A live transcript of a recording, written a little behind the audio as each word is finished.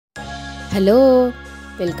Hello,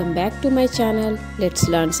 welcome back to my channel. Let's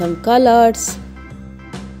learn some colors.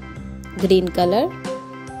 Green color,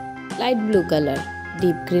 light blue color,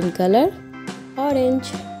 deep green color,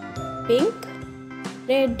 orange, pink,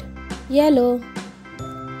 red, yellow.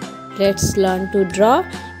 Let's learn to draw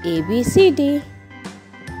ABCD.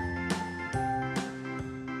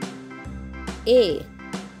 A.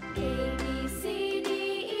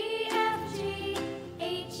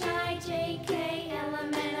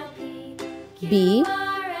 B.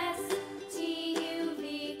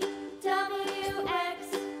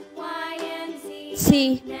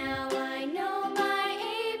 C. Now I know my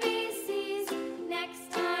ABCs. Next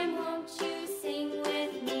time, won't you sing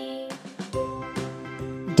with me?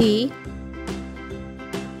 D.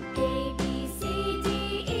 A B C D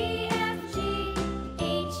E F G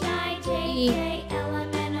H I J K L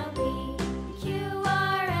M N O P Q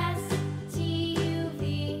R S T U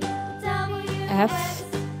V W F.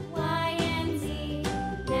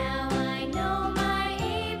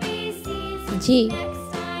 G.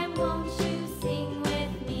 Next time, won't you sing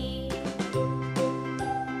with me?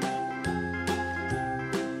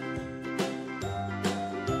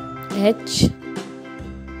 H.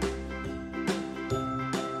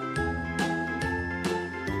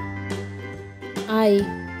 I.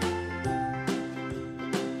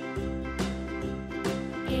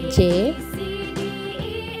 J.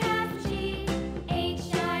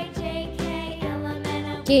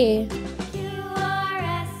 K.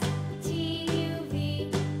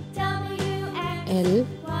 L.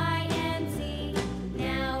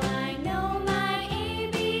 Now I know my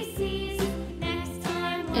ABCs. Next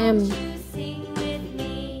time, M. won't you sing with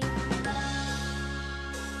me?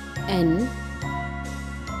 N.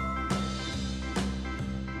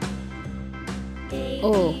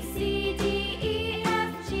 O. A B C D E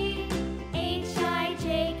F G H I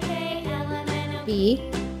J K L M N O P.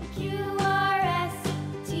 Q R S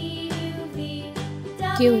T U V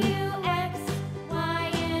Q. W X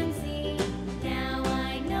Y and Z. Now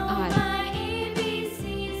I know R. my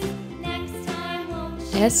ABCs. Next time, won't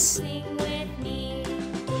you S. sing with me?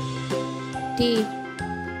 T.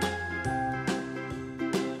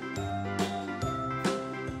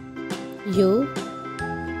 U.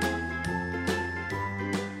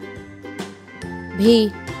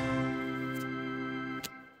 V.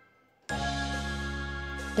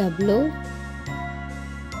 W.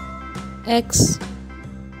 X.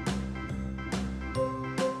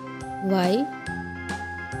 Y.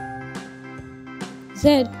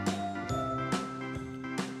 Z.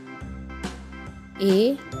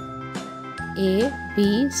 A.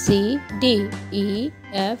 B C D E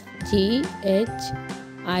F G H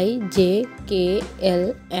I J K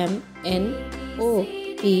L M N O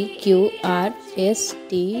P Q R S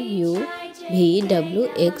T U V W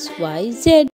X Y Z.